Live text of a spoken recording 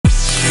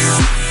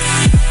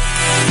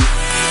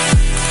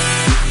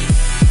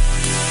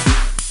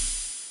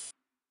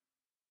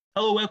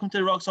Hello, welcome to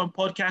the Rocks On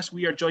podcast.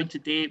 We are joined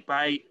today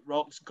by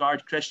Rocks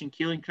guard Christian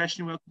Keeling.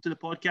 Christian, welcome to the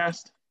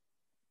podcast.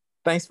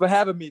 Thanks for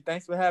having me,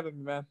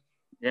 man.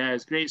 Yeah,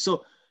 it's great.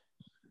 So,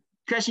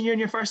 Christian, you're in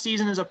your first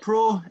season as a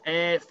pro,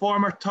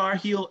 former Tar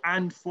Heel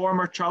and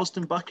former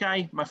Charleston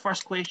Buckeye. My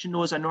first question,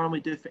 though, as I normally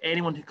do for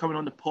anyone who's coming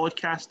on the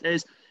podcast,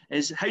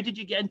 is how did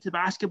you get into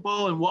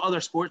basketball and what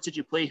other sports did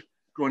you play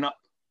growing up?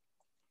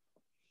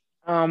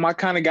 I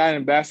kind of got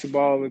into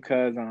basketball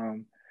because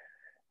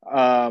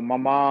my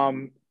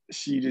mom,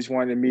 she just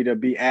wanted me to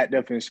be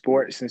active in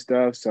sports and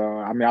stuff. So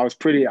I mean, I'm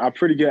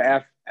pretty good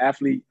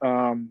athlete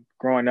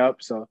growing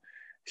up. So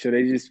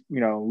they just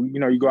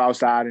you go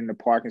outside in the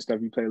park and stuff,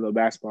 you play a little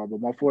basketball.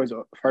 But my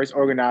first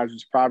organized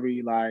was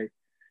probably like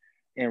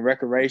in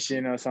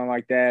recreation or something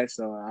like that.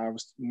 So I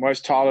was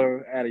much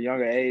taller at a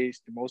younger age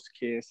than most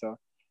kids. So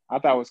I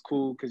thought it was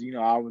cool because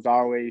I was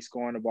always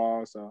scoring the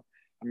ball. So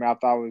I mean, I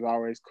thought it was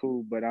always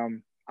cool. But I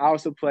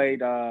also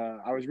played.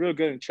 I was real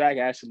good in track.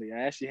 Actually,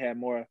 I actually had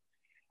more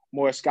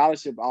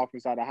scholarship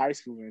offers out of high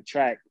school in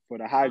track for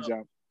the high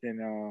jump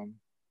than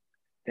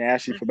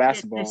actually for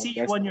basketball. Did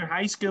you won your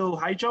high school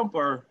high jump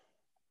or?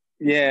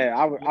 Yeah,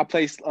 I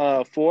placed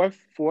fourth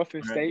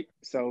in state,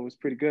 so it was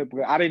pretty good.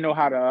 But I didn't know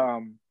how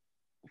to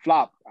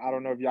flop. I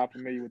don't know if y'all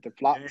familiar with the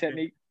flop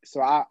technique.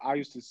 So I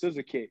used to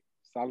scissor kick.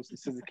 So I used to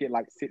scissor kick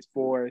like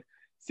 6'4",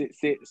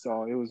 6'6".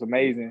 So it was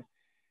amazing.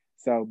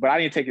 So, but I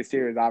didn't take it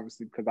serious,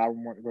 obviously, because I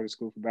wanted to go to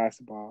school for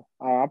basketball.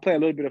 I played a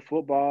little bit of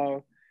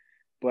football,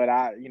 but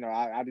I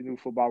knew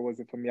football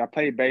wasn't for me. I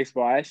played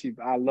baseball. Actually,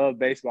 I love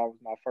baseball. It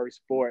was my first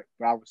sport,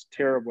 but I was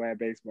terrible at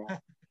baseball.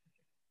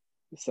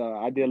 So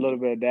I did a little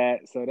bit of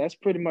that. So that's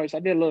pretty much. I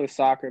did a little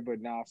soccer, but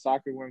now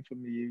soccer wasn't for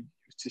me.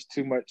 It's just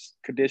too much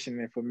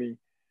conditioning for me.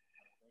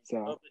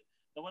 So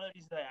one of the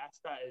reasons I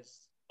asked that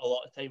is a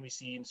lot of time we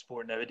see in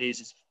sport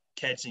nowadays is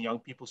kids and young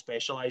people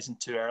specializing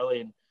too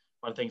early. And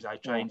one of the things I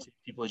try and say to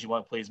people is you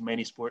want to play as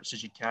many sports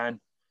as you can.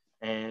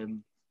 So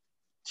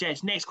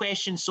yes, next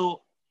question.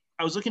 So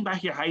I was looking back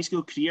at your high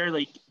school career,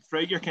 like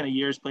throughout your kind of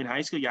years playing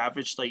high school, you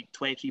averaged like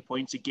 23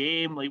 points a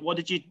game. Like what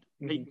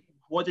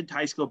did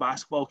high school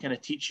basketball kind of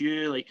teach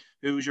you? Like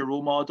who was your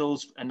role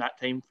models in that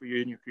time for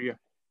you in your career?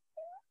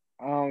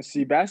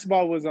 See,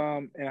 basketball was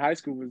in high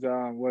school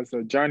was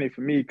a journey for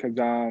me because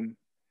I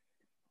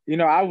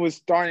was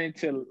starting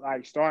to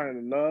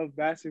love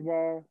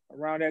basketball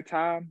around that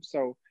time.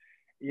 So,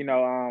 in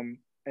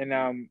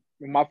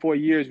my 4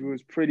 years we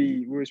was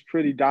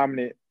pretty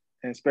dominant,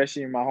 and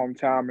especially in my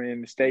hometown and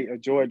in the state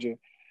of Georgia.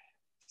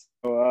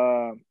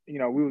 So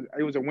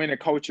it was a winning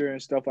culture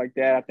and stuff like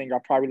that. I think I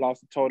probably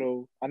lost a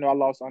total. I know I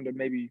lost under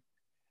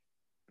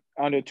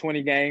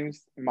 20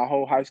 games in my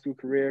whole high school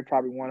career,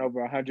 probably won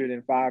over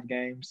 105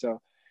 games. So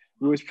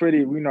it was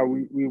pretty, we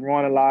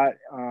won a lot.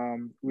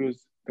 We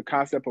was the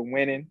concept of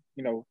winning,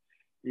 you're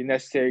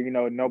necessary,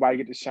 nobody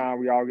get to shine,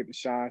 we all get to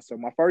shine. So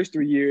my first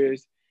 3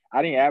 years,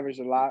 I didn't average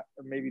a lot.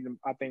 Maybe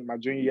I think my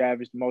junior year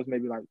averaged the most,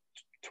 maybe like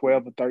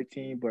 12 or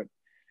 13, but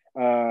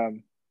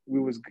we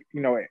was,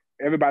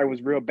 everybody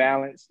was real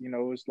balanced. It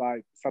was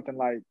like something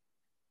like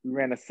we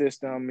ran a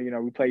system,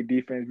 we played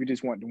defense, we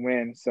just wanted to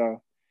win.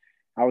 So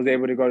I was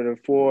able to go to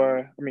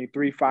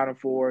 3 Final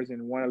Fours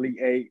and 1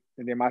 Elite Eight.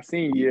 And then my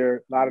senior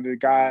year, a lot of the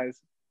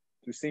guys,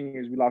 the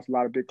seniors, we lost a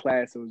lot of big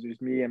class. So it was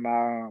just me and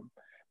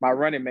my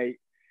running mate.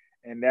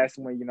 And that's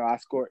when, I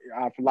scored.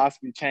 Our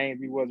philosophy changed.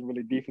 We wasn't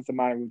really defensive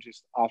minded. We were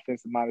just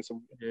offensive minded. So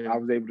I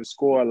was able to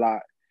score a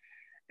lot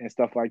and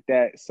stuff like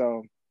that.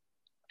 So,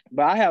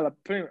 but I had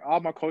all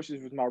my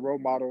coaches was my role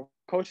model.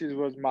 Coaches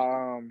was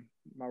my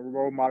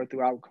role model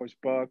throughout. Coach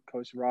Buck,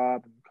 Coach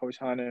Rob, and Coach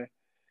Hunter.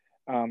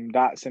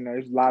 Dotson.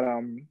 There's a lot of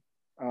them.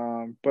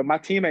 But my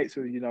teammates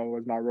was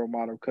my role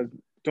model because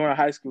during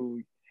high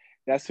school,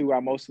 that's who I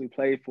mostly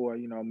played for,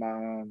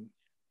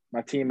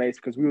 my teammates,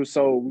 because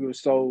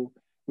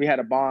we had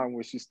a bond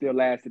which is still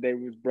lasts today.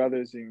 We was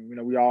brothers, and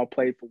we all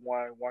played for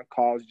one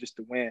cause, just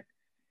to win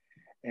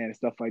and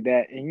stuff like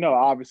that. And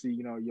obviously,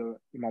 your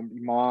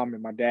mom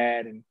and my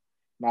dad and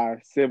my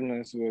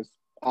siblings was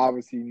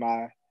obviously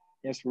my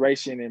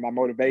inspiration and my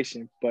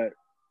motivation. But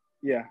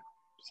yeah,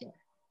 so.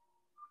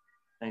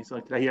 Nice.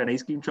 So did I hear an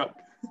ice cream truck?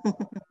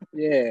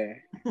 Yeah.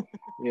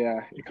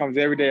 It comes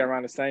every day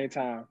around the same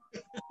time.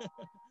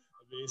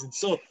 Amazing.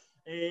 So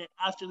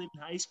after leaving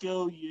high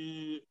school,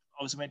 you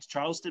obviously went to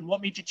Charleston.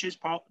 What made you choose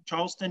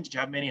Charleston? Did you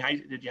have many as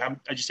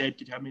you said,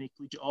 did you have many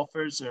collegiate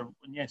offers?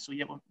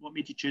 What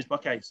made you choose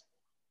Buckeyes?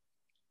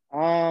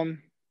 I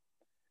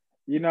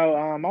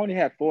only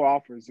had 4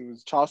 offers. It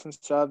was Charleston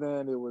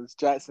Southern, it was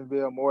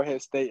Jacksonville,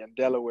 Morehead State, and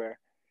Delaware.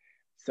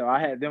 So I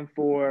had them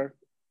 4.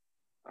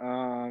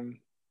 I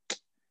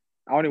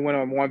only went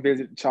on one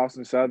visit to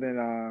Charleston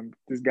Southern.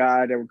 This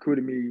guy that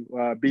recruited me,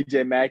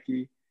 BJ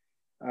Mackey,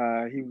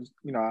 he was,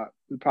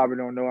 we probably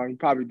don't know him. You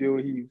probably do.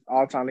 He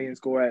all-time leading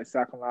scorer at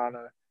South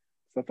Carolina,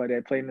 stuff like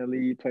that. Played in the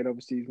league, played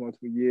overseas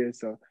multiple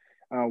years. So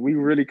we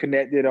really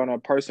connected on a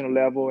personal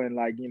level, and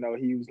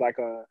he was like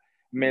a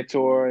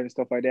mentor and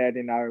stuff like that.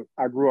 And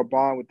I grew a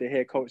bond with the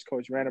head coach,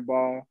 Coach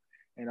Randall.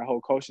 and the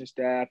whole coaching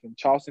staff. And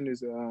Charleston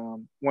is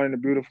one in the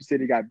beautiful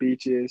city, got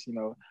beaches. You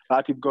know, a lot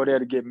of people go there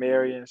to get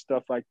married and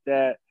stuff like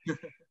that.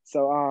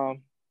 So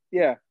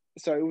yeah.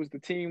 So it was the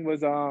team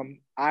was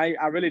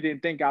I really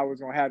didn't think I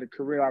was gonna have the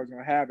career I was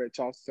gonna have at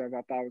Charleston.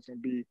 I thought I was gonna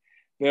be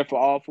there for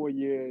all 4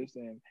 years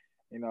and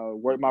you know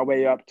work my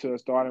way up to a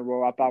starting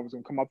role. I thought I was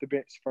gonna come off the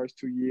bench the first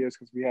 2 years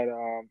because we had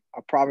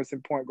a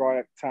promising point guard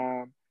at the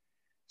time,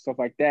 stuff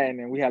like that, and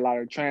then we had a lot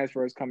of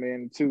transfers coming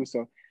in too.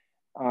 So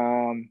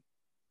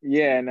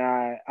yeah, and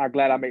I'm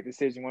glad I made the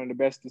decision. One of the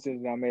best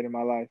decisions I made in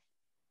my life.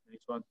 Nice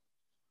one.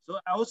 So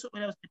I also,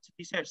 when I was to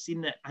research,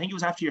 seen that I think it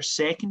was after your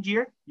second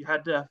year, you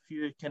had a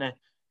few kind of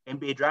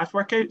NBA draft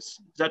workouts.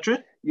 Is that true?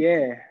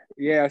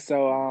 Yeah.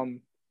 So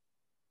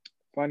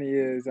funny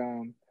is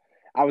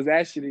I was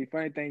actually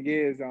funny thing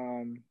is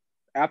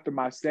after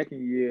my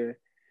second year,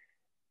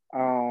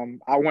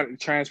 I wanted to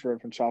transfer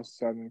from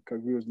Charleston Southern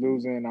because we was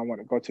losing. I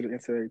wanted to go to the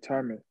NCAA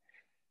tournament.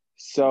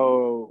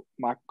 So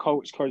my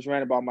coach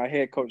Randall, my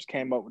head coach,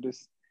 came up with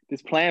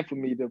this plan for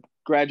me to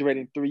graduate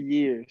in 3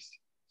 years.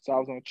 So I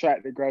was on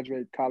track to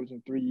graduate college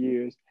in 3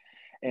 years.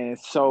 And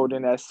so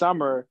then that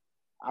summer,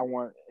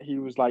 he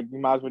was like, you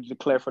might as well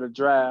declare for the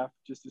draft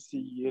just to see,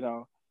 you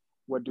know,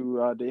 what do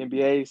the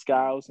NBA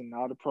scouts and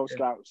all the pro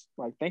scouts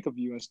like think of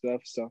you and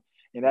stuff. So,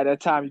 and at that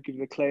time you could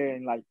declare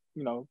and like,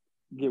 you know,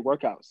 get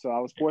workouts. So I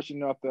was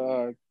fortunate enough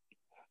to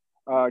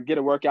get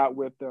a workout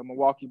with the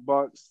Milwaukee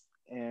Bucks,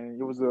 and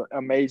it was an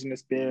amazing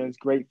experience,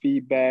 great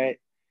feedback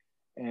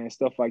and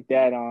stuff like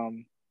that.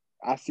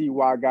 I see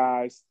why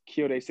guys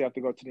kill themselves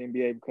to go to the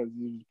NBA because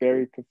it's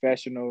very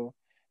professional.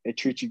 They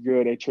treat you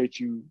good. They treat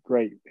you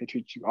great. They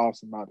treat you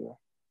awesome out there.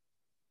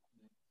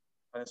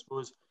 I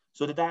suppose.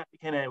 So did that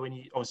kind of, when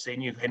you, I was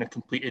saying you kind of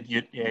completed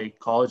your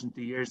college in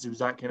 3 years, was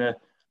that kind of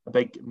a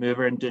big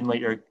mover in doing like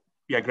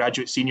your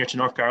graduate senior to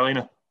North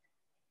Carolina?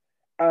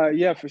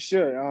 Yeah, for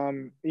sure.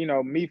 You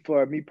know,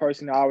 for me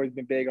personally, I've always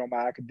been big on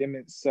my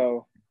academics.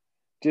 So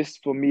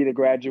just for me to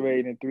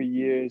graduate in 3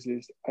 years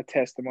is a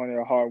testimony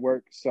of hard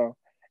work. So,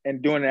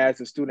 and doing it as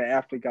a student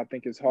athlete, I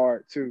think is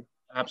hard too.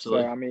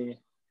 Absolutely. So, I mean,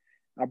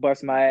 I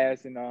bust my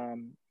ass in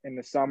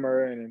the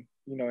summer and,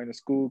 you know, in the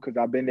school because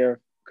I've been there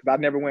because I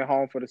never went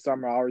home for the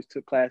summer. I always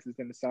took classes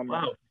in the summer.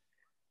 Wow.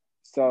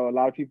 So a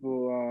lot of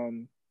people,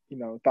 you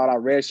know, thought I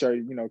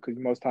redshirted, you know, because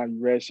most times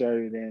you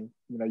redshirted and,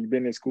 you know, you've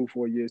been in school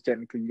 4 years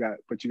technically,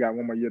 but you got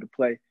one more year to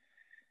play.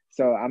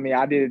 So, I mean,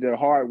 I did it the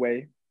hard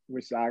way,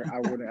 which I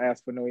wouldn't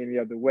ask for any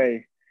other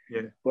way.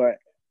 Yeah. But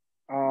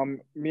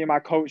me and my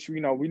coach,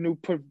 you know, we knew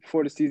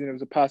before the season it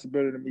was a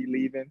possibility of me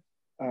leaving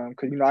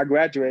because, you know, I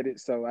graduated.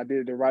 So I did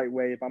it the right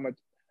way.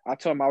 I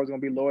told him I was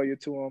going to be loyal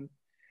to him.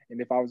 And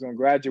if I was going to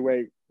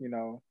graduate, you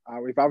know,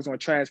 if I was going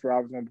to transfer, I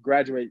was going to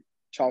graduate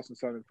Charleston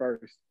Southern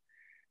first.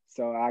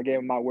 So I gave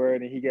him my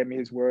word and he gave me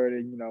his word.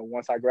 And, you know,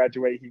 once I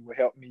graduate, he would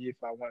help me if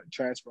I wanted to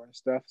transfer and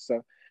stuff.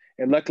 So,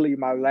 and luckily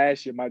my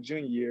last year, my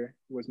junior year,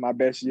 was my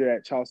best year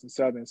at Charleston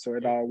Southern. So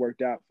it all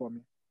worked out for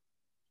me.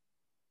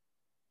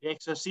 Yeah,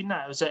 because I've seen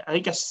that. I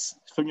guess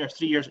from your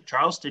 3 years at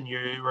Charleston, you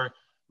were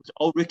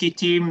all rookie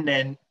team.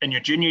 Then in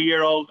your junior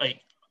year, all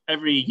like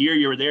every year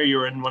you were there, you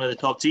were in one of the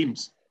top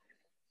teams.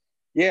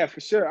 Yeah,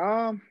 for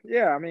sure.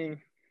 Yeah, I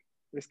mean,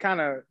 it's kind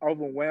of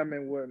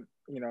overwhelming when,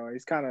 you know,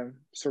 it's kind of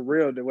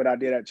surreal to what I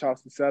did at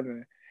Charleston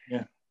Southern.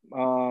 Yeah.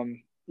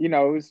 You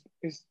know,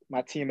 it's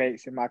my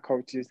teammates and my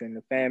coaches and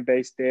the fan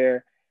base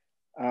there.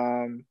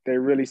 They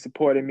really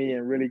supported me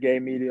and really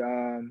gave me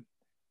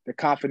the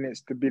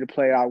confidence to be the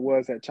player I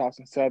was at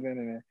Charleston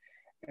Southern.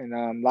 And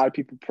a lot of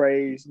people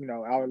praise, you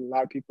know, a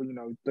lot of people, you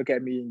know, look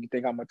at me and you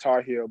think I'm a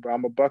Tar Heel, but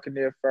I'm a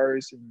Buccaneer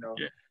first. And, you know,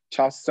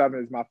 Charleston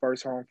Southern is my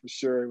first home for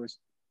sure. It was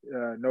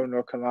no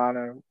North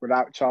Carolina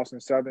without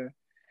Charleston Southern.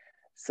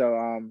 So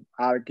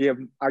I give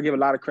a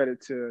lot of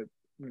credit to,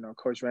 you know,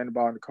 Coach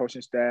Randall and the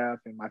coaching staff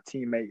and my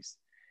teammates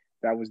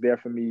that was there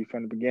for me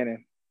from the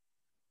beginning.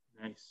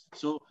 Nice.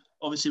 So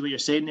obviously what you're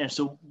saying there,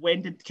 so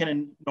when did kind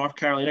of North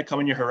Carolina come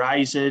on your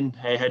horizon?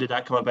 How did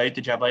that come about?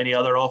 Did you have any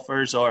other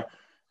offers or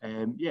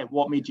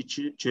what made you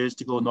choose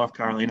to go North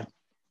Carolina?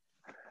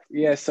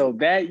 Yeah, so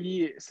that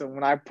year, so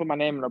when I put my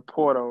name in the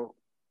portal,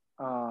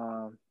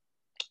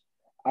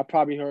 I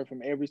probably heard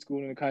from every school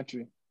in the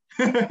country.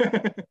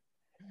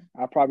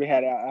 I probably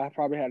had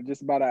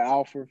just about an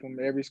offer from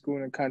every school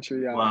in the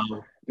country.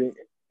 Wow.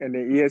 And the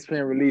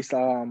ESPN released,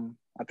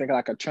 I think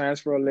like a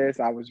transfer list.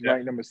 I was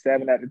ranked number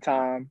 7 at the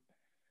time.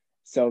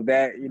 So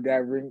that you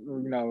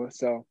know,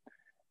 so,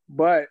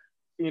 but,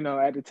 you know,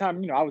 at the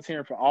time, you know, I was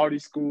hearing from all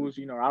these schools,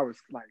 you know, I was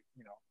like,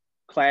 you know,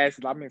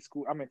 classes, I'm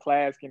in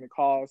class, getting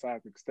calls, so I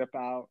had to step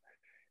out,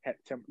 had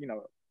to, you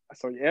know,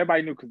 so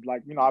everybody knew because,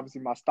 like, you know,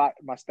 obviously my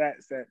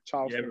stats at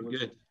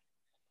Charleston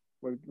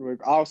were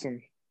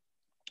awesome.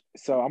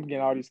 So I'm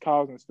getting all these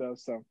calls and stuff.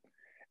 So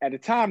at the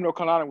time, North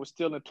Carolina was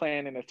still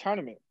playing in the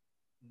tournament.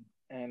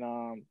 And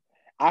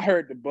I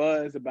heard the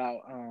buzz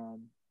about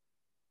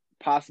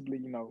possibly,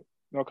 you know,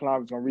 North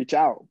Carolina was going to reach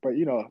out. But,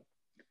 you know,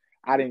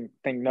 I didn't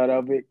think none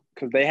of it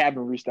because they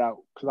haven't reached out.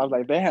 Because I was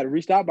like, if they had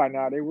reached out by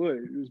now, they would.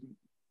 It was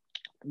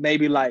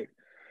maybe like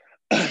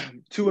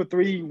 2 or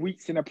 3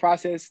 weeks in the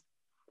process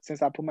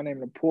since I put my name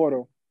in the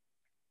portal.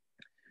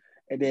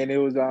 And then it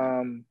was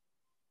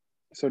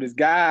so this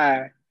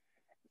guy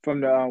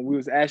from the we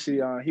was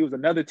actually he was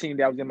another team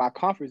that was in my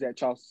conference at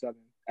Charleston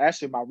Southern.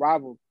 Actually, my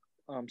rival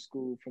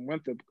school from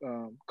Winthrop,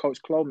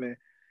 Coach Cloman,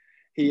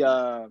 he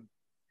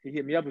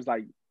hit me up. Was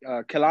like,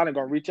 Carolina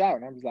gonna reach out,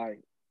 and I was like,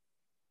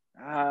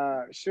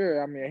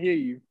 sure. I mean, I hear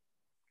you.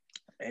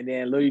 And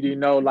then little do you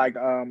know, like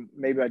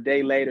maybe a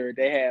day later,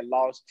 they had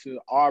lost to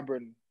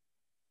Auburn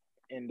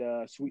in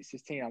the Sweet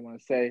 16. I want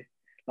to say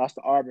lost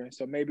to Auburn.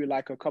 So maybe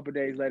like a couple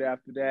days later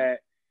after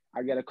that,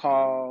 I get a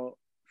call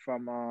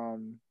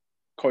from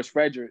Coach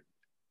Frederick,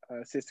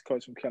 assistant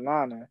coach from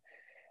Carolina,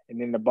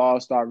 and then the ball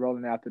started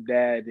rolling after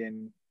that.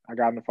 And I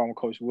got on the phone with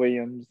Coach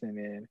Williams, and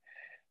then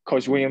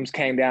Coach Williams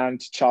came down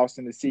to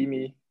Charleston to see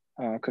me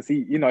because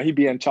he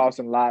be in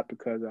Charleston a lot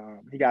because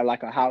he got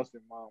like a house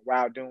in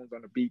Wild Dunes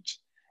on the beach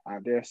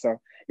out there.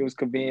 So it was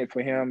convenient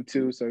for him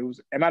too. So it was,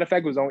 as a matter of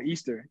fact, it was on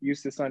Easter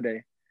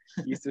Sunday.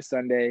 Easter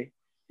Sunday,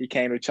 he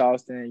came to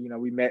Charleston.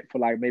 We met for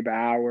like maybe an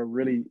hour.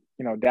 Really,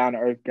 down to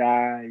earth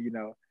guy.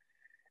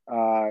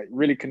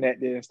 Really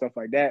connected and stuff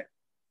like that.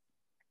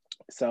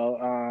 So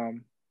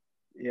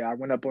yeah, I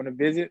went up on a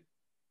visit,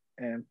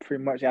 and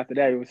pretty much after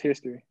that, it was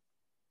history.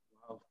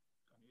 Wow,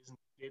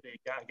 amazing!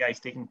 Guys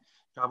taking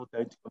travel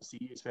down to go see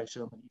you,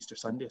 especially on Easter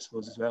Sunday, I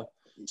suppose, as well.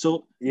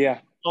 So yeah,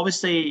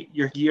 obviously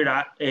your year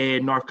at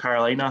North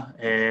Carolina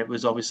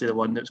was obviously the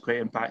one that was quite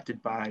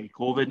impacted by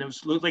COVID,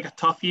 and looked like a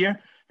tough year.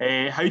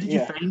 How did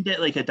you find it,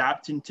 like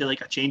adapting to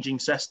like a changing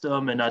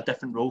system and a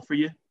different role for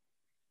you?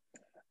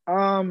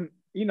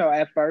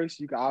 At first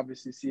you can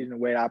obviously see it in the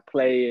way I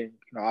play, and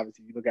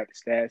obviously you look at the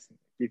stats. And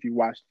if you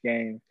watch the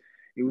game,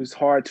 it was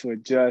hard to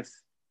adjust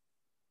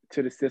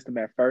to the system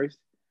at first.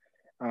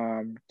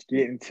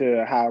 Getting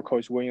to how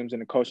Coach Williams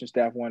and the coaching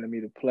staff wanted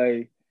me to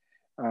play,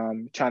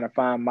 trying to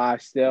find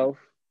myself,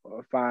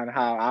 or find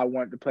how I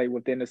wanted to play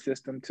within the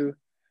system too.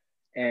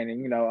 And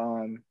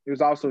it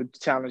was also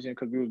challenging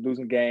because we were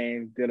losing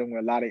games, dealing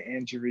with a lot of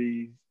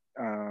injuries.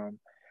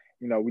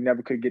 We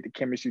never could get the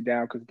chemistry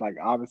down because, like,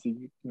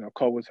 obviously,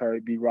 Cole was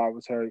hurt, B. Rob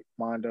was hurt,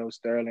 Mondo,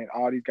 Sterling,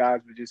 all these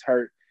guys were just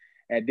hurt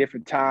at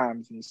different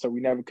times, and so we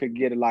never could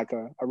get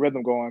a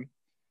rhythm going.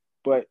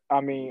 But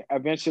I mean,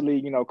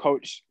 eventually,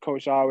 Coach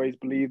always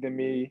believed in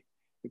me.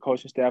 The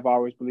coaching staff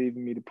always believed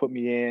in me to put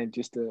me in,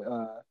 just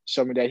to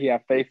show me that he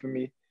had faith in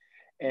me.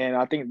 And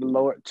I think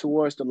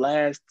towards the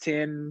last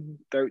 10,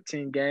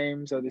 13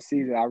 games of the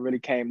season, I really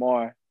came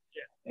on.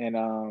 Yeah.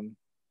 And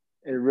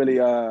it really,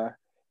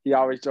 he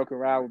always joke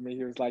around with me.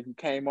 He was like, you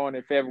came on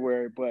in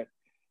February, but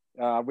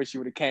I wish you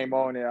would have came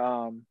on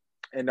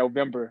in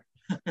November.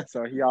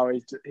 So he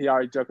always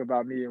joke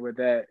about me with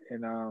that.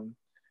 And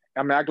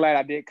I mean, I'm glad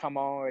I did come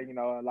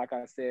on. Like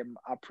I said,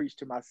 I preach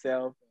to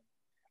myself.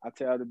 I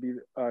tell to be,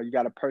 you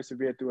got to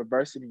persevere through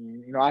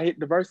adversity. I hit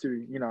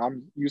diversity.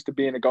 I'm used to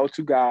being a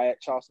go-to guy at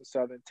Charleston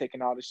Southern,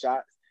 taking all the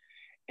shots.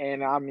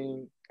 And I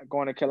mean,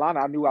 going to Carolina,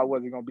 I knew I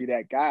wasn't going to be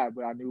that guy,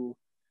 but I knew,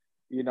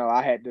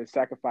 I had to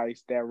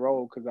sacrifice that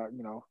role because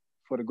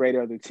for the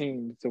greater of the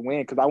team to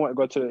win. Because I wanted to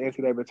go to the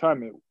NCAA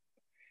tournament.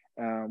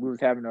 We was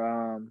having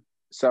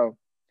so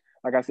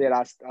like I said,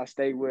 I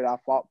stayed with it. I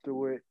fought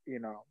through it.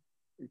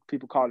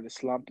 People call it a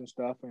slump and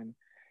stuff. And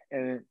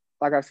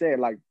like I said,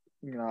 like,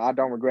 I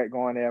don't regret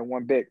going there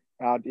one bit.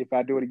 If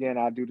I do it again,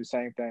 I'll do the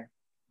same thing.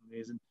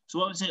 Amazing. So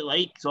what was it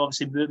like? So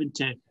obviously moving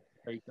to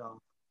like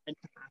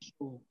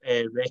international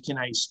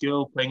recognized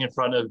school, playing in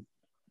front of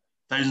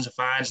thousands of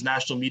fans,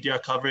 national media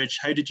coverage.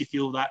 How did you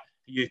feel that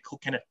you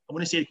kind of, I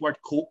want to say the word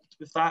coped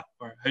with that,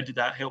 or how did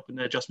that help in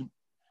the adjustment?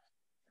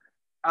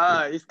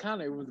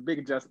 It was a big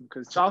adjustment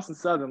because Charleston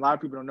Southern, a lot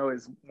of people don't know,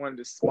 is one of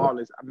the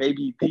smallest,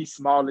 maybe the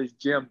smallest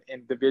gym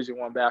in Division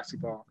I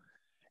basketball.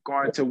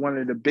 Going to one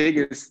of the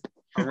biggest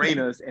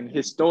arenas and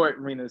historic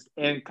arenas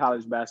in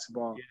college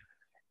basketball.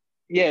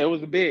 Yeah, it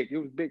was big.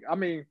 I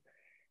mean,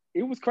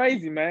 it was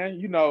crazy, man.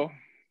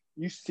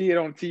 You see it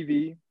on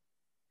TV.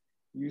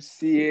 You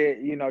see it,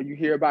 you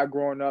hear about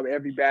growing up.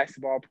 Every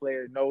basketball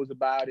player knows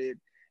about it.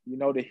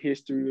 The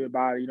history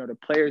about it. The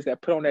players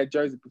that put on that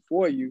jersey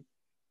before you.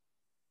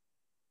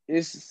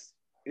 It's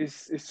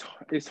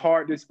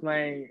hard to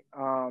explain.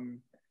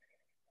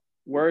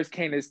 Words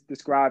can't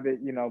describe it.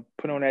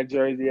 Put on that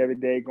jersey every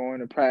day, going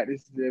to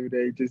practice every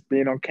day, just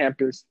being on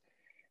campus.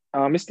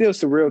 It's still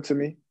surreal to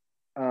me.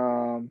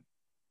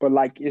 But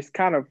like, it's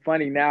kind of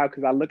funny now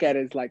because I look at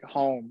it as like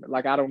home.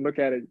 Like, I don't look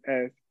at it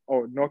as,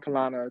 North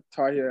Carolina,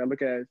 Tar Heel. I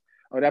look at it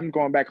as, I'm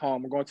going back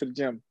home. I'm going to the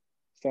gym,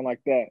 something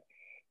like that.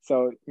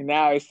 So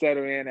now it's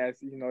settled in as,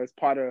 it's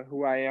part of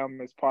who I am.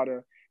 It's part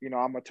of,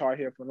 I'm a Tar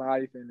Heel for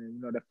life,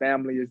 and the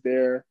family is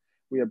there.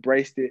 We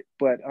embraced it,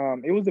 but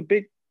it was a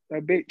big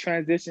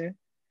transition.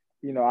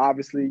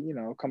 Obviously,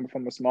 coming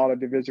from a smaller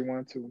Division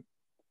I to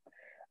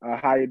a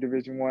higher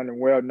Division I and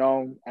well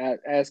known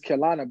as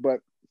Carolina.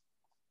 But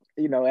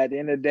at the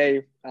end of the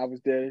day, I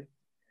was there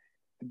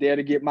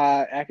to get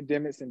my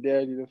academics and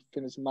there to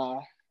finish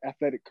my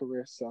athletic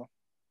career. So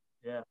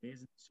yeah,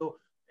 amazing. So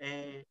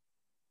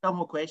couple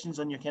more questions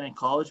on your kind of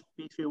college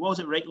history. What was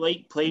it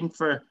like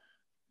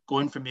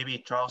going from maybe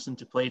Charleston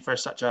to play for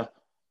such a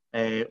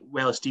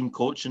well-esteemed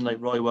coach and like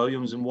Roy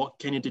Williams, and what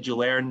kind of did you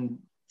learn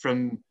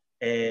from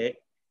your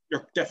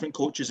different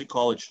coaches at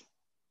college?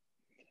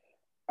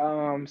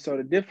 So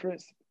the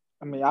difference,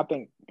 I mean, I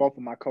think both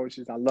of my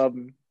coaches, I love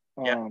them.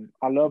 Yeah.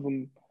 I love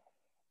them.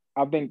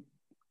 I think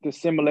the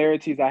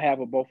similarities I have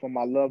with both of them,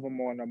 I love them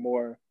on a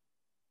more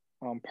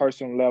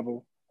personal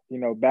level. You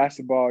know,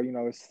 basketball, you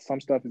know,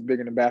 some stuff is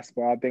bigger than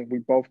basketball. I think we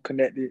both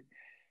connected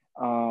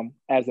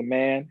as a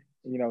man,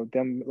 you know,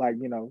 them like,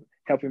 you know,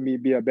 helping me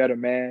be a better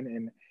man.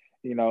 And,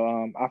 you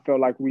know, I felt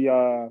like we, you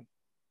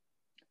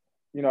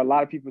know, a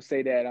lot of people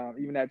say that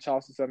even at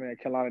Charleston Southern and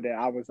Carolina, that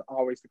I was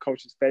always the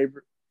coach's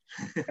favorite.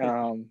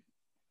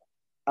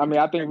 I mean,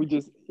 I think we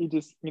just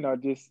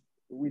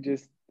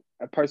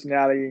a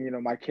personality, you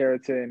know, my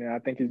character, and I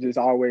think it just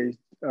always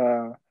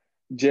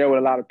gel with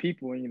a lot of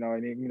people, you know,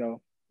 and then, you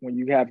know, when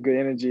you have good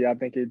energy, I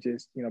think it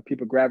just, you know,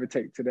 people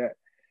gravitate to that.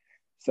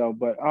 So,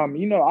 but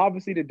you know,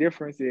 obviously the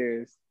difference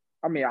is,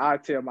 I mean, I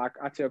tell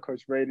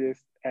Coach Ray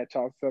this at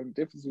Charleston,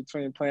 the difference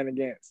between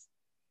playing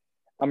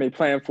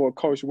for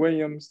Coach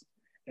Williams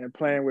and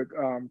playing with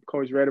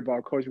Coach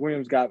Redeball. Coach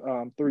Williams got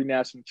 3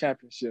 national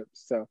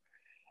championships. So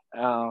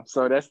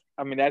that's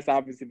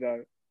obviously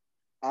the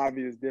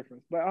obvious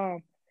difference. But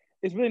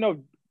it's really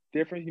no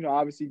difference. You know,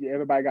 obviously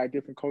everybody got a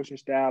different coaching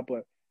style,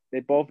 but they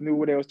both knew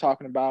what they was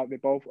talking about. They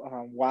both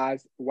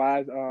wise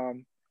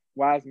men,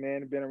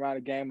 have been around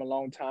the game a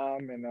long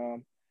time,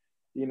 and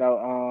you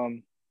know,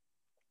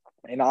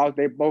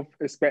 they both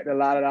expect a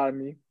lot out of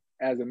me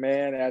as a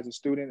man, as a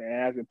student, and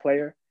as a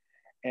player.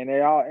 And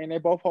they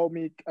both hold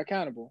me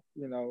accountable,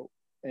 you know.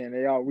 And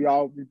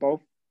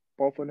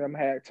both of them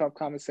had tough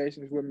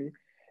conversations with me,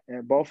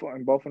 and both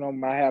of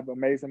them I have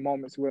amazing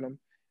moments with them,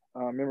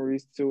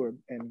 memories too.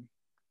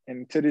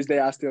 And to this day,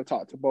 I still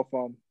talk to both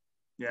of them.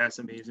 Yeah, it's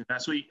amazing.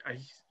 That's what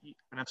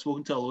and I've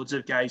spoken to loads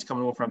of guys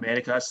coming over from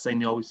America. That's the thing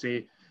they always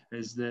say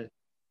is the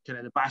kind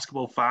of the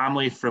basketball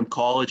family from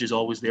college is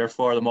always there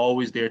for them,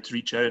 always there to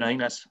reach out. And I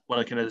think that's one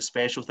of kind of the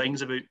special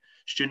things about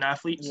student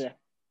athletes.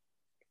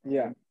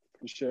 Yeah,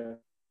 for sure.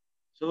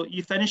 So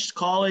you finished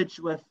college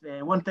with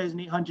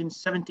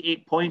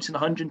 1,878 points in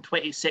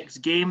 126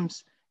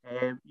 games.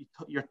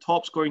 Your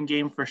top scoring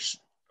game for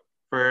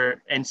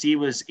NC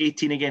was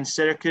 18 against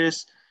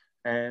Syracuse.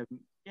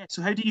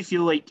 So how do you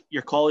feel like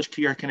your college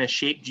career kind of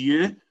shaped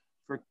you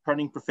for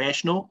turning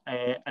professional,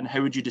 and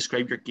how would you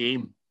describe your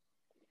game?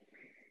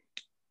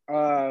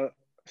 So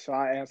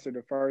I answered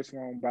the first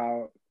one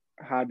about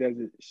how does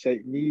it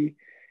shape me.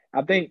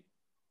 I think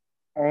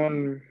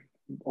on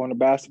the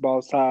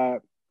basketball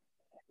side,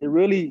 it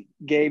really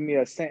gave me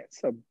a sense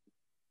of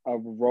a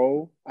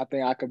role. I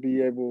think I could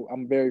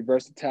I'm very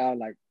versatile.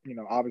 Like, you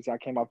know, obviously I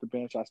came off the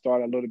bench. I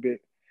started a little bit,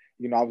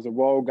 you know, I was a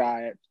role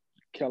guy at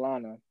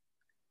Carolina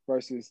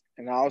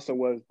and I also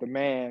was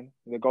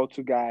the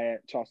go-to guy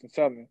at Charleston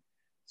Southern.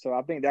 So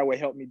I think that would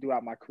help me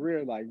throughout my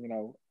career. Like, you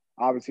know,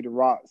 obviously the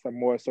Rocks are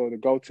more so the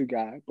go-to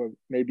guy, but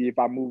maybe if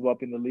I move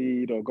up in the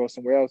lead or go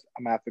somewhere else,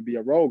 I'm gonna have to be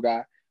a role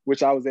guy,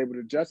 which I was able to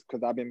adjust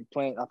because I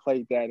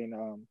played that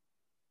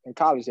in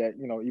college at,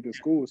 you know, either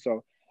school.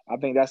 So I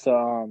think that's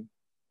an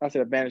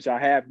advantage I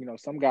have. You know,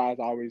 some guys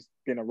always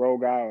been a role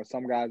guy, or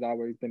some guys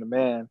always been a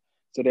man,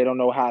 so they don't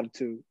know how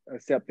to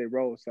accept their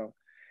role. So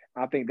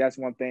I think that's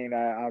one thing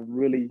that I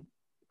really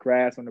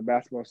grasp on the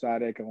basketball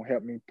side that can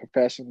help me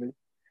professionally.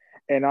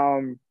 And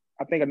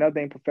I think another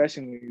thing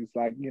professionally is,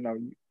 like, you know,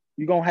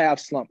 you're gonna have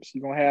slumps.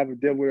 You're gonna have to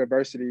deal with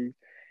adversity,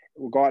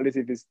 regardless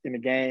if it's in the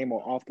game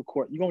or off the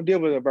court. You're gonna deal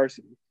with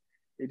adversity.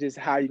 It's just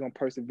how you're gonna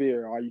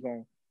persevere. Are you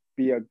gonna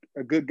be a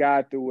good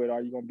guy through it?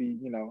 Are you gonna be,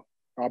 you know,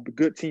 a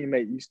good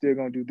teammate? You still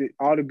gonna do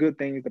all the good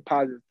things, the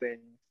positive things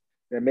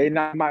that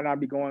might not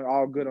be going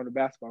all good on the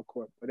basketball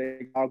court, but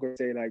they all gonna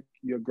say, like,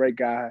 you're a great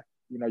guy,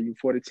 you know, you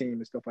for the team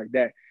and stuff like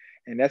that.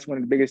 And that's one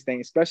of the biggest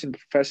things, especially in the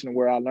professional,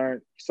 where I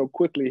learned so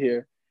quickly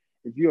here.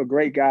 If you're a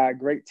great guy,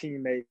 great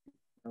teammate,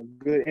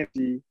 good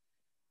energy,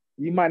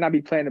 you might not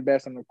be playing the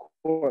best on the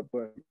court,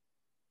 but,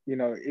 you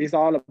know, it's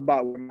all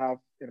about your mouth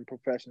in a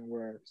professional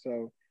world.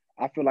 So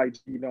I feel like,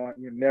 you know,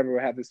 you never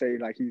have to say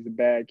like he's a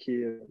bad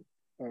kid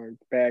or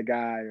bad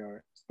guy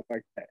or stuff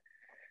like that.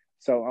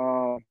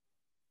 So,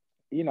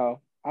 you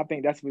know, I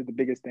think that's what the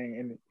biggest thing.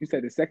 And you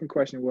said the second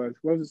question was,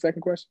 what was the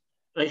second question?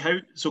 Like,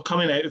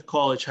 coming out of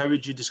college, how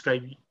would you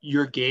describe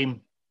your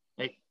game?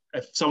 Like,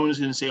 if someone was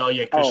going to say, "Oh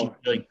yeah, Christian,"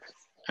 like,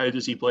 how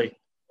does he play?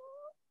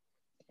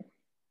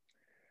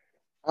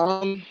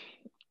 Well,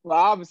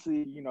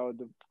 obviously, you know,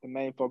 the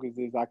main focus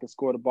is I can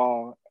score the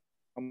ball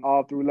on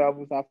all 3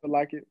 levels. I feel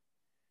like it.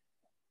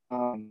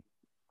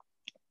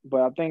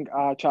 But I think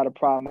I try to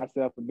pride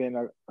myself for being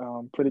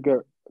a pretty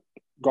good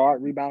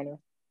guard rebounder.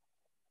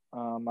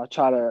 I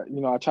try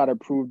to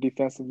improve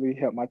defensively,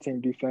 help my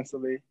team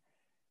defensively.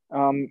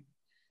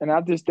 And I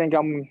just think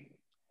one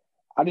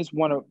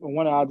of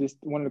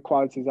the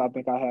qualities I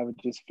think I have is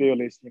just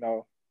fearless. You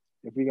know,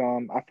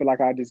 I feel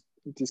like I just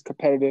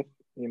competitive.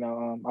 You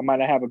know, I might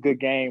not have a good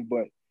game,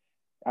 but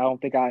I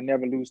don't think I'll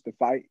never lose the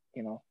fight.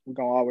 We're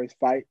gonna always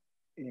fight.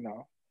 You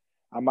know,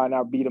 I might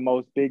not be the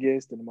most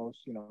biggest and the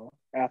most,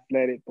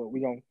 athletic, but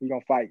we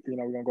gonna fight. We're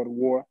gonna go to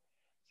war,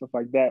 stuff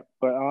like that.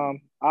 But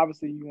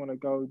obviously you want to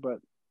go, but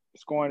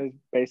scoring is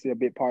basically a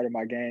big part of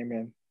my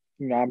game,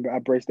 and I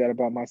embrace that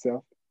about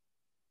myself.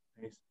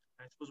 Nice.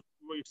 I suppose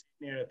what you're saying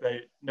there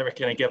about never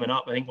kind of giving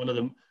up. I think one of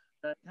them.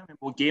 I can't remember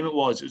what game it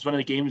was. It was one of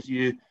the games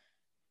you.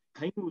 I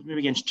think it was maybe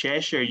against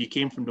Cheshire. You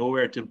came from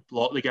nowhere to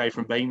block the guy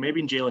from behind. Maybe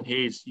in Jalen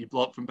Hayes, you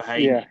blocked from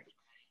behind. Yeah,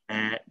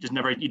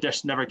 You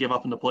just never give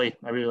up in the play.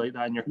 I really like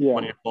that in your yeah,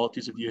 one of your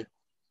qualities of you.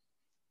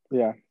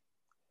 yeah,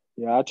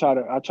 yeah. I try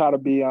to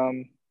be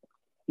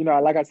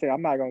like I said,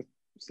 I'm not gonna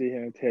sit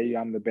here and tell you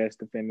I'm the best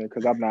defender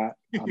because I'm not.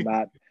 I'm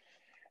not.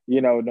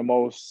 The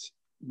most.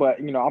 But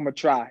I'm gonna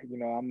try.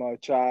 I'm gonna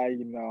try.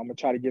 I'm gonna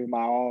try to give it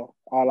my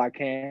all I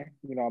can.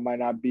 I might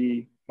not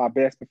be my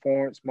best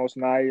performance most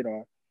night,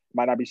 or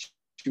might not be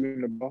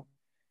shooting the ball.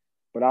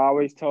 But I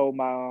always told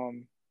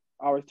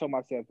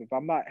myself if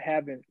I'm not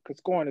having, because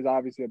scoring is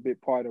obviously a big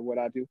part of what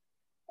I do.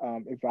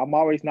 If I'm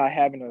always not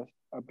having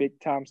a big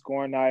time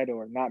scoring night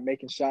or not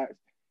making shots,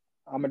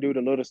 I'm gonna do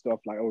the little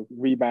stuff like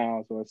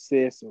rebounds or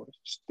assists or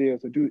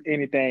steals or do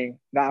anything.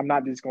 Now I'm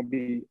not just gonna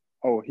be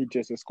he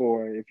just a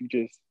scorer. If you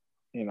just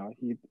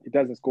he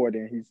doesn't score,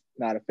 then he's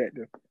not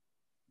effective.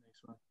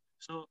 Next one.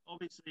 So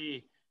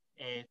obviously,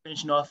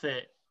 finishing off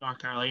at North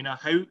Carolina,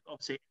 how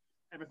obviously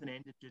everything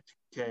ended due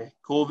to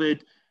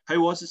COVID. How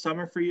was the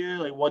summer for you?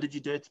 Like, what did you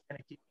do to kind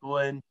of keep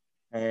going?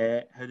 How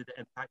did it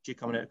impact you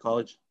coming out of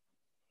college?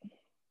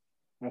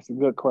 That's a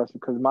good question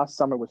because my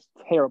summer was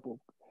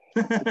terrible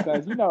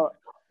because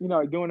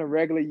during a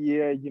regular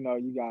year,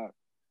 you got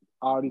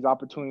all these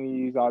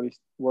opportunities, all these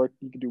work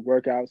you can do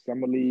workouts,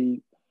 summer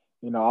league,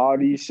 all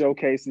these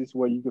showcases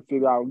where you can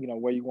figure out,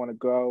 where you want to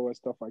go and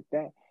stuff like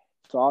that.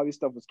 So all this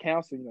stuff was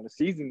canceled. The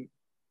season,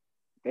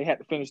 they had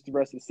to finish the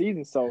rest of the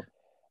season. So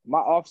my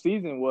off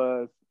season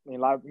was,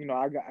 I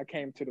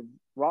came to the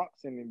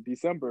Rocks in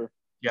December.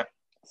 Yeah.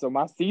 So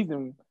my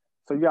season,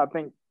 so you got to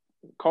think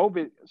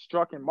COVID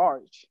struck in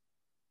March.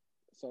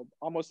 So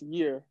almost a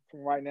year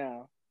from right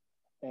now.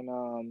 And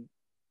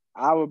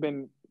I would have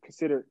been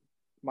considered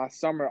my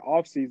summer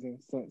off season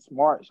since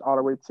March all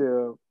the way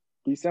to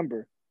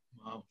December.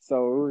 Wow.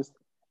 So it was,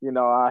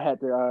 I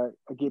had to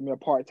get me a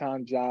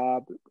part-time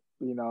job,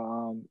 and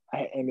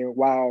then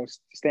while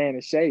staying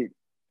in shape,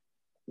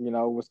 it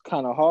was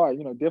kind of hard,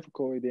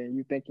 difficult. And then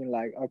you thinking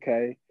like,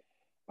 okay,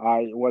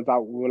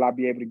 will I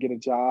be able to get a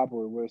job,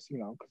 or was,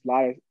 because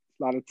a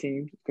lot of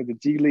teams, because the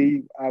G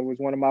League was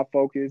one of my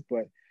focus,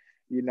 but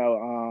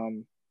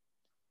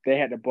they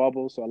had the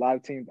bubble, so a lot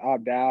of teams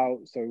opted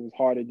out, so it was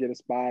hard to get a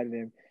spot. And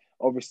then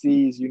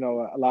overseas, a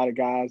lot of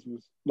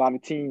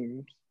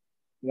teams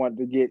wanted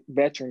to get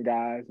veteran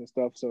guys and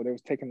stuff, so they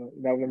was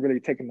really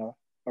taking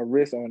a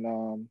risk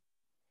on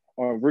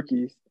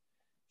rookies.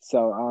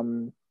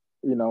 So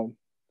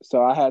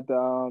so I had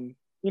to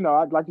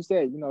like you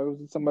said, it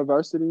was some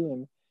adversity,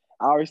 and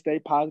I always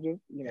stayed positive.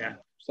 Yeah.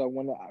 So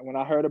when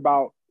I heard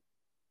about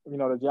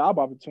the job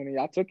opportunity,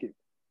 I took it.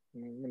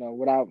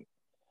 Without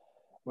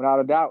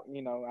a doubt.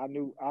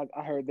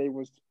 I heard they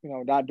was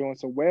not doing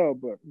so well,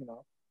 but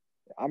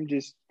I'm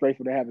just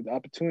grateful to have the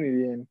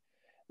opportunity, and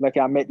lucky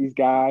I met these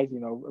guys.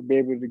 Be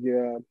able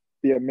to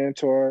be a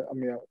mentor. I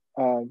mean,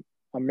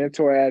 a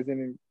mentor as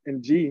in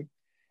G,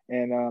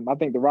 and I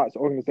think the Rocks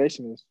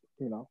organization is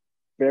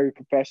very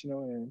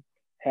professional and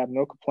have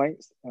no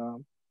complaints.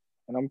 And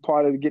I'm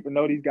part of get to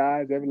know these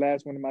guys, every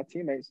last one of my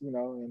teammates.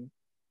 And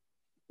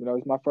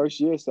it's my first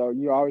year, so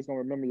you're always gonna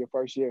remember your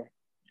first year.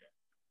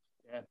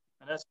 Yeah,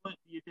 and that's what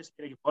you just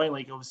get a good point.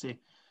 Like, obviously,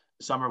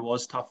 the summer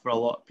was tough for a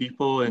lot of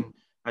people, and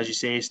as you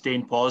say,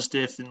 staying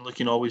positive and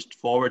looking always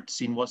forward to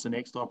seeing what's the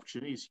next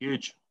opportunity is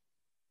huge.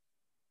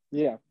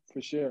 Yeah,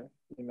 for sure.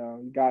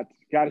 You got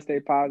to stay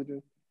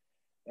positive.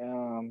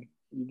 You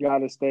got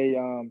to stay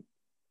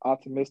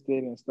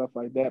optimistic and stuff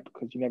like that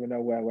because you never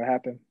know what will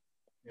happen.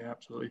 Yeah,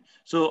 absolutely.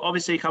 So,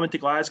 obviously, coming to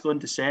Glasgow in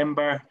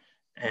December,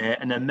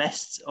 in the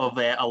midst of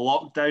a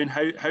lockdown,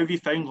 how have you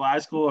found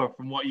Glasgow, or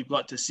from what you've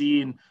got to see,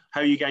 and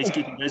how are you guys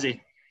keeping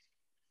busy?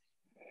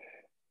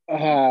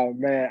 Oh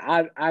man,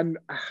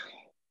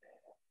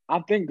 I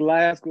think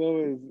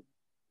Glasgow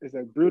is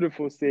a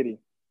beautiful city.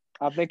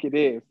 I think it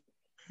is.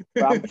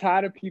 But I'm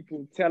tired of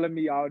people telling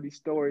me all these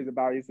stories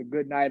about it's a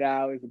good night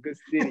out, it's a good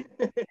city.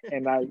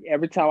 And like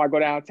every time I go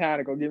downtown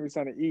to go get me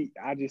something to eat,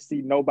 I just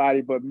see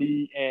nobody but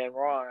me and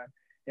Ron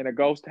in a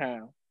ghost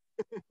town.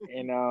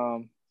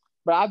 And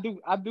but I did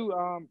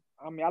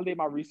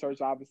my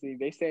research obviously.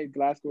 They say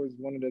Glasgow is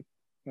one of the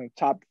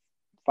top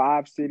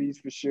 5 cities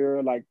for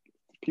sure, like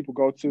people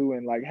go to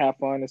and like have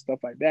fun and stuff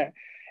like that.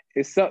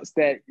 It sucks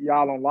that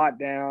y'all on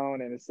lockdown,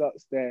 and it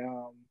sucks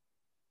that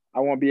I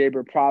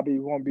probably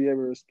won't be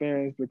able to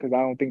experience because I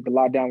don't think the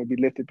lockdown will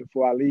be lifted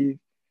before I leave.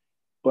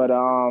 But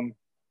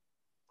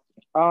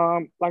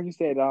like you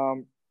said,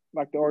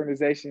 like the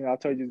organization I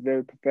told you is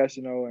very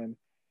professional, and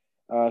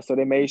so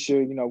they made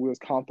sure we was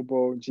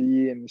comfortable.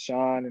 G and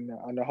Sean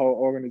and the whole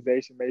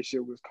organization made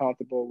sure we was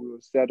comfortable. We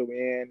was settled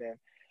in, and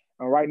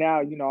Right now,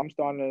 I'm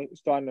starting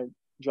to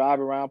drive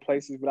around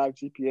places without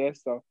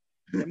GPS, so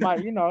it might,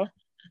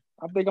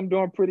 I think I'm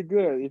doing pretty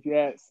good if you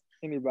ask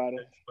anybody.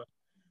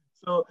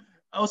 So,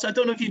 also, I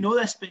don't know if you know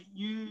this, but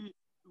you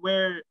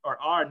were or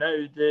are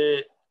now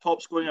the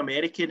top scoring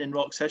American in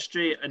Rock's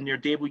history in your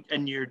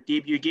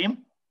debut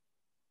game.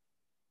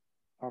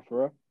 Oh,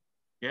 for real?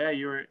 Yeah,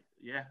 you're.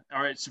 Yeah,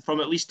 all right. So from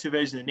at least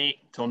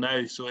 2008 till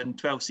now, so in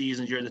 12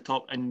 seasons, you're the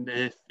top. In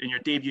your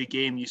debut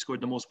game, you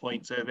scored the most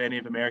points out of any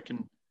of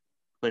American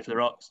play for the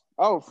Rocks.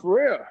 Oh, for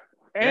real?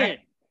 Yeah.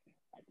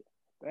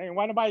 Dang,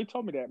 why nobody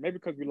told me that? Maybe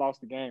because we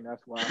lost the game.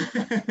 That's why.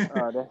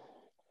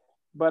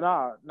 But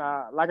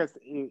nah, like I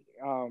said,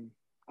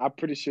 I'm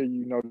pretty sure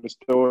you know the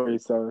story.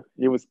 So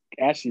it was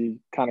actually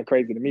kind of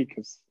crazy to me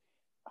because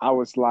I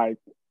was like,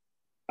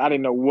 I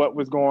didn't know what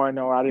was going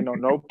on. I didn't know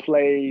no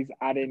plays.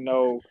 I didn't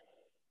know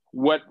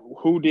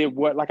who did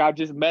what. Like I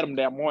just met him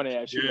that morning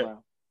at shoot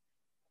around.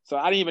 So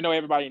I didn't even know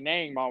everybody's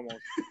name almost.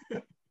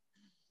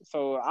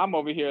 So I'm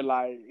over here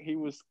like he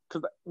was,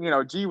 because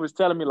G was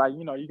telling me like,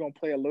 you're gonna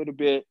play a little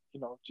bit,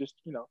 just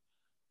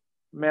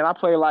man, I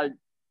played like,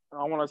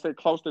 I want to say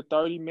close to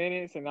 30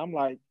 minutes, and I'm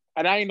like,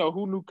 and I didn't know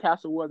who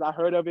Newcastle was. I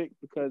heard of it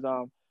because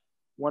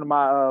one of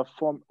my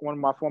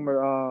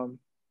former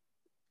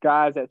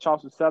guys at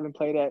Charleston Southern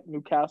played at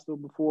Newcastle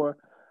before,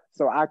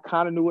 so I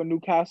kind of knew what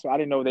Newcastle. I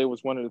didn't know they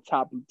was one of the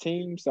top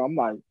teams, so I'm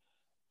like,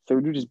 so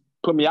you just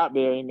put me out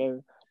there, and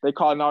then they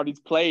calling all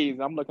these plays.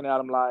 I'm looking at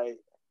them like,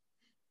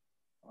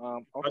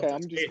 okay,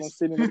 I'm just gonna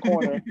sit in the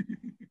corner,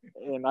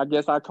 and I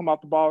guess I come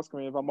off the ball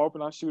screen. If I'm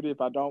open, I'll shoot it.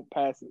 If I don't,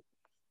 pass it.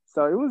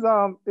 So it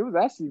was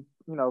actually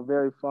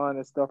very fun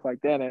and stuff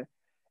like that, and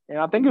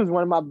I think it was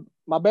one of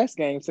my best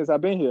games since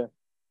I've been here.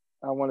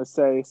 I want to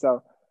say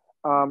so.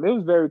 It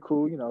was very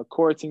cool.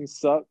 Quarantine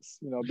sucks.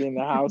 Being in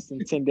the house in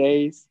 10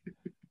 days.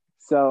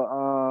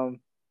 So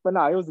but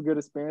no, it was a good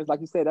experience.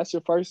 Like you said, that's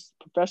your first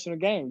professional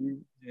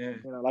game.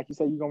 Like you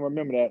said, you're gonna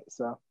remember that.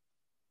 So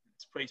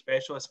it's pretty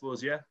special, I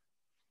suppose. Yeah.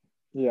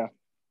 Yeah.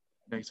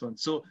 Nice one.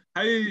 So,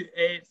 how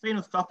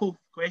final couple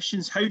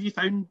questions? How have you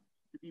found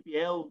the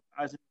BBL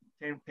as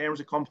in terms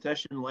of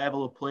competition,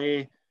 level of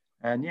play,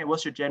 and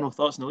what's your general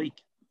thoughts on the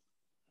league?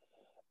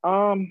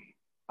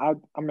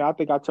 I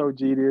think I told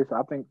G this.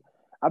 I think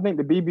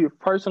the BBL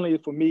personally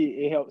for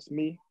me, it helps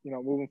me,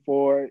 moving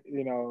forward,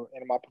 in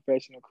my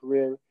professional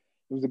career.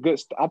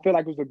 I feel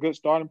like it was a good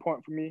starting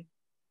point for me.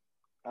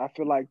 I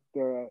feel like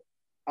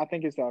I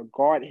think it's a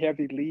guard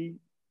heavy league.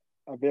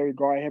 A very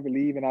guard heavy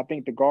league, and I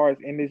think the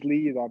guards in this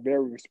league are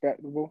very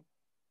respectable.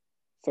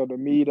 So to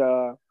me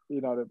to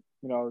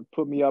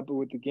put me up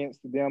against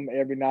them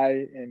every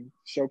night and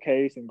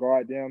showcase and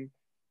guard them,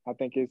 I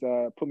think it's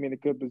put me in a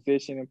good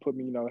position and put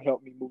me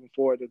help me moving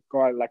forward to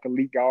guard like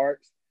elite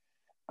guards.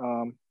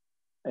 And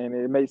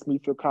it makes me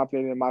feel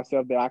confident in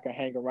myself that I can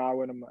hang around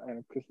with them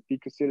and be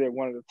considered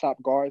one of the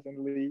top guards in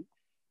the league.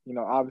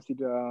 Obviously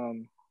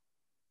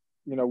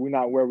we're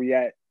not where we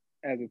at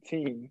as a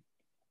team,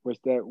 which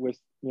doing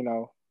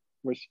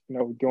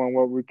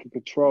what we can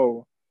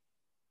control.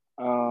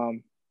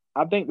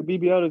 I think the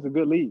BBL is a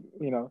good league,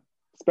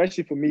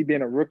 especially for me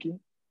being a rookie.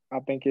 I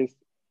think it's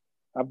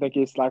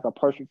like a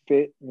perfect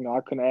fit.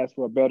 I couldn't ask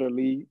for a better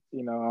league.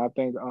 I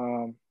think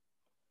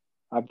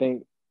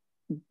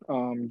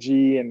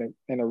G and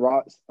the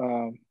Rocks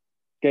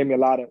gave me a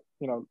lot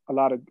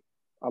of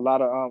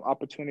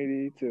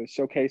opportunity to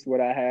showcase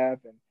what I have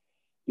and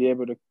be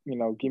able to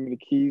give me the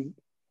keys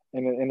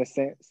in a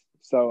sense.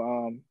 So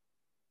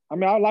I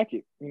like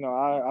it.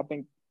 I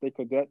think they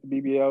conduct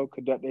the BBL,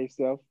 conduct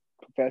themselves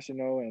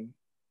professional, and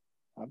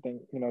I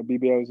think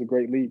BBL is a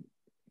great league.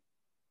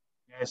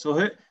 Yeah.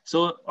 So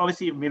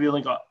obviously maybe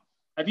only got.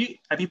 Have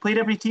you played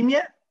every team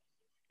yet?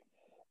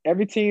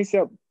 Every team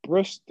except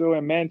Bristol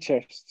and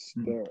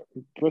Manchester.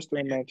 Bristol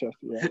and Manchester.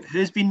 Yeah.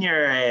 Who's been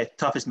your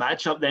toughest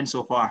matchup then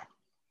so far?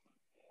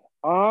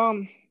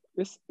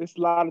 It's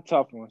a lot of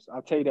tough ones.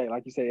 I'll tell you that.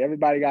 Like you say,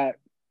 everybody got at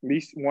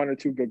least one or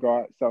two good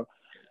guards. So,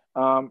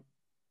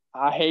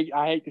 I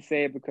hate to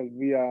say it because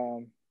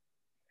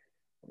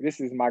this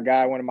is my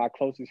guy, one of my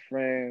closest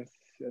friends.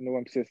 I knew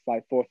him since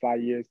like 4 or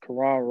 5 years.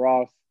 Karan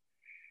Ross.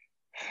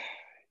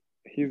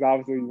 He's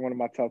obviously one of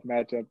my tough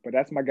matchups, but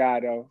that's my guy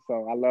though.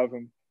 So I love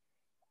him.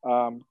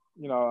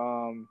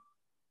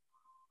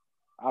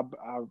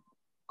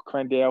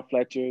 Crandell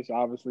Fletcher's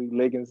obviously.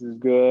 Liggins is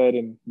good,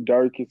 and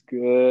Dirk is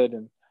good,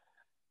 and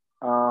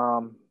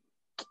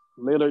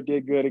Lillard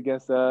did good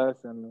against us,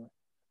 and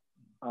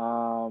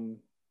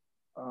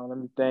let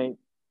me think.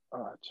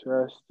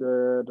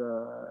 Chester,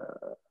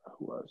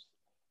 who else?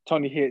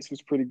 Tony Hicks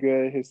was pretty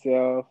good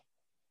himself.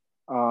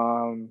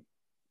 I'm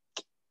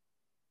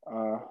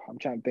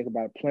trying to think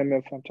about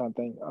Plymouth. Plymouth.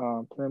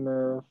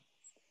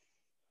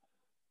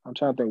 I'm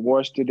trying to think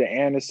Worcester, the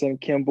Anderson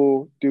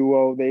Kimball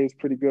duo. They was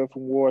pretty good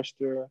from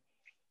Worcester.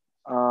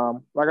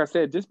 Like I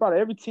said, just about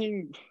every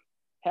team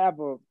have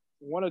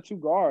one or two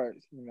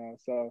guards,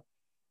 So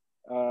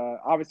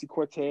obviously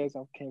Cortez,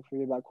 I can't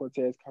forget about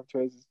Cortez.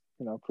 Cortez is,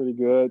 pretty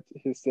good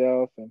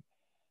himself, and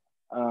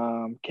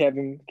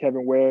Kevin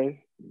Ware,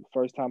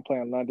 First time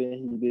playing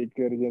London, he did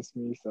good against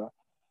me. So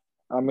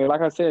I mean,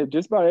 like I said,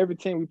 just about every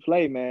team we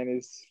play, man,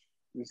 is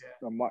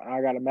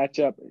I got to match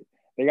up.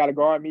 They got to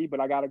guard me, but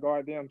I got to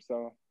guard them.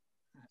 So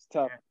it's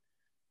tough. Yeah.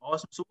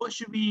 Awesome. So what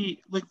should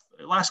we look?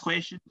 Last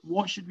question.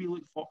 What should we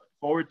look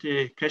forward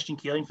to Christian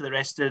Kaling for the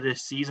rest of the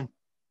season?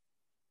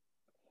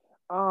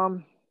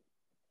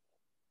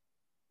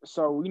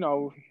 So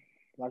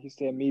like you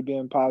said, me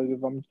being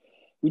positive,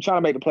 we trying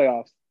to make the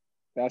playoffs.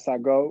 That's our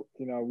goal.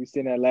 We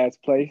sitting at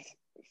last place.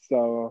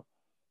 So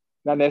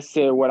not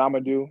necessarily what I'm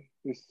gonna do.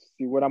 Just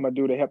see what I'm gonna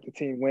do to help the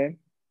team win.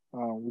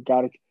 We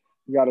got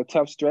a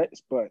tough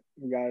stretch, but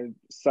we gotta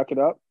suck it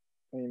up,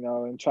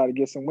 and try to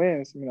get some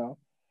wins.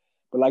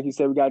 But like you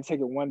said, we gotta take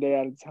it one day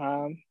at a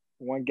time,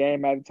 one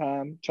game at a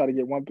time. Try to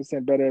get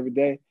 1% better every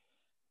day.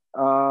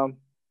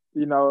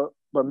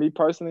 But me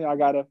personally, I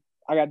gotta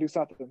do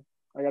something.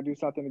 I gotta do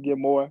something to get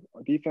more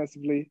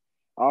defensively,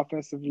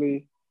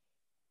 offensively.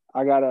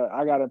 I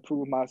gotta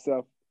improve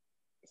myself.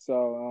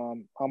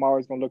 So I'm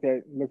always gonna look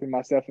at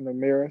myself in the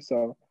mirror.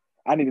 So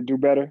I need to do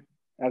better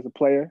as a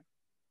player.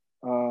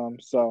 And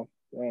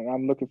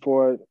I'm looking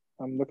forward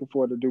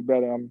to do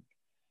better.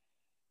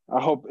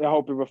 I hope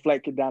it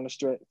reflected down the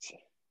stretch.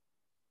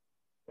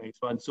 Thanks,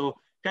 fun. So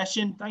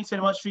Christian, thanks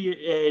very much for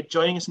you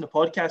joining us in the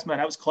podcast, man.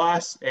 That was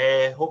class.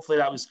 Hopefully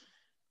that was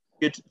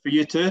good for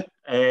you too.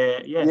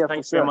 Yeah,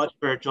 thanks very much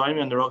for joining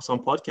me on the Rock On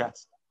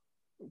podcast.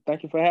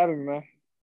 Thank you for having me, man.